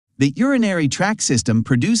The urinary tract system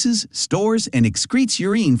produces, stores, and excretes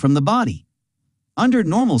urine from the body. Under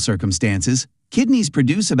normal circumstances, kidneys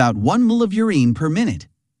produce about 1 ml of urine per minute.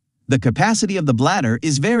 The capacity of the bladder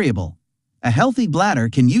is variable. A healthy bladder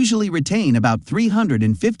can usually retain about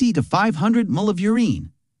 350 to 500 ml of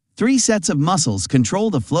urine. 3 sets of muscles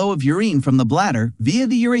control the flow of urine from the bladder via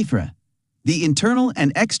the urethra. The internal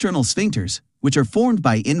and external sphincters, which are formed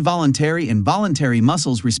by involuntary and voluntary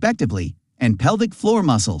muscles respectively, and pelvic floor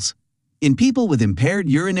muscles. In people with impaired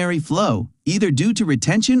urinary flow, either due to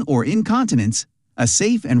retention or incontinence, a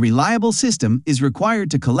safe and reliable system is required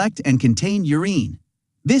to collect and contain urine.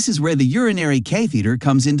 This is where the urinary catheter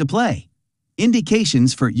comes into play.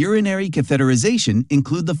 Indications for urinary catheterization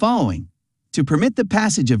include the following: to permit the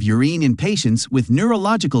passage of urine in patients with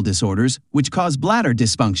neurological disorders which cause bladder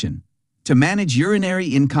dysfunction, to manage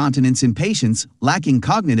urinary incontinence in patients lacking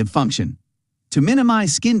cognitive function, to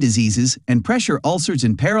minimize skin diseases and pressure ulcers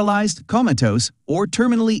in paralyzed, comatose, or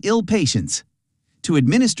terminally ill patients, to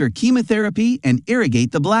administer chemotherapy and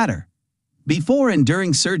irrigate the bladder, before and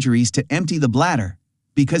during surgeries to empty the bladder,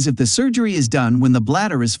 because if the surgery is done when the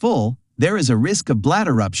bladder is full, there is a risk of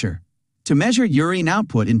bladder rupture, to measure urine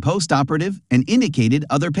output in post-operative and indicated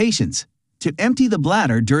other patients, to empty the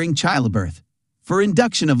bladder during childbirth, for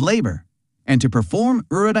induction of labor, and to perform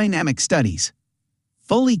urodynamic studies.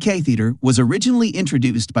 Foley catheter was originally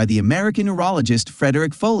introduced by the American urologist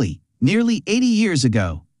Frederick Foley nearly 80 years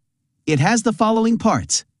ago. It has the following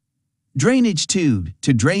parts: drainage tube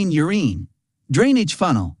to drain urine, drainage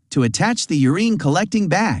funnel to attach the urine collecting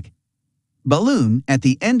bag, balloon at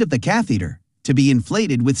the end of the catheter to be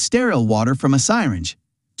inflated with sterile water from a syringe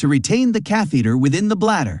to retain the catheter within the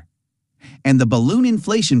bladder, and the balloon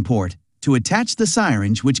inflation port to attach the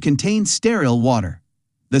syringe which contains sterile water.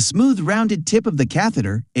 The smooth rounded tip of the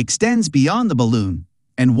catheter extends beyond the balloon,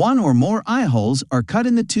 and 1 or more eye holes are cut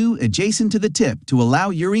in the 2 adjacent to the tip to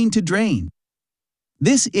allow urine to drain.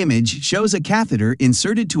 This image shows a catheter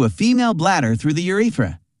inserted to a female bladder through the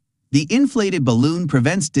urethra. The inflated balloon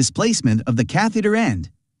prevents displacement of the catheter end,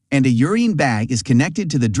 and a urine bag is connected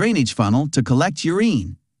to the drainage funnel to collect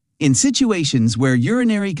urine. In situations where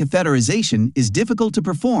urinary catheterization is difficult to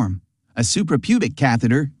perform, a suprapubic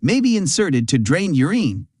catheter may be inserted to drain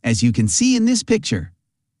urine, as you can see in this picture.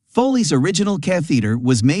 Foley's original catheter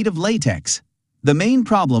was made of latex. The main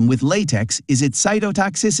problem with latex is its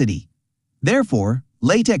cytotoxicity. Therefore,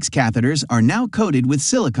 latex catheters are now coated with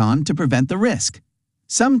silicone to prevent the risk.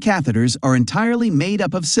 Some catheters are entirely made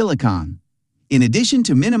up of silicone. In addition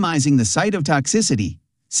to minimizing the cytotoxicity,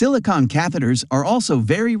 silicone catheters are also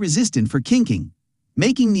very resistant for kinking,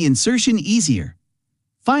 making the insertion easier.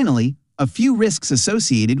 Finally, a few risks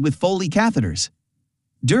associated with Foley catheters.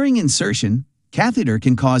 During insertion, catheter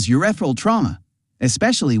can cause urethral trauma,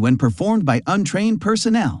 especially when performed by untrained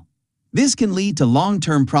personnel. This can lead to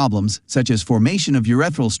long-term problems such as formation of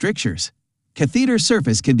urethral strictures. Catheter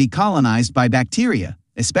surface can be colonized by bacteria,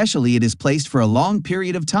 especially if it is placed for a long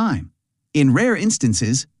period of time. In rare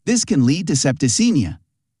instances, this can lead to septicemia.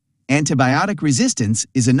 Antibiotic resistance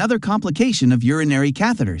is another complication of urinary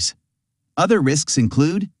catheters. Other risks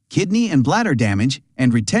include kidney and bladder damage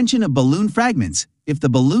and retention of balloon fragments if the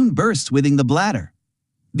balloon bursts within the bladder.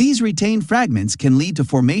 These retained fragments can lead to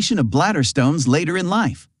formation of bladder stones later in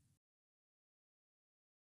life.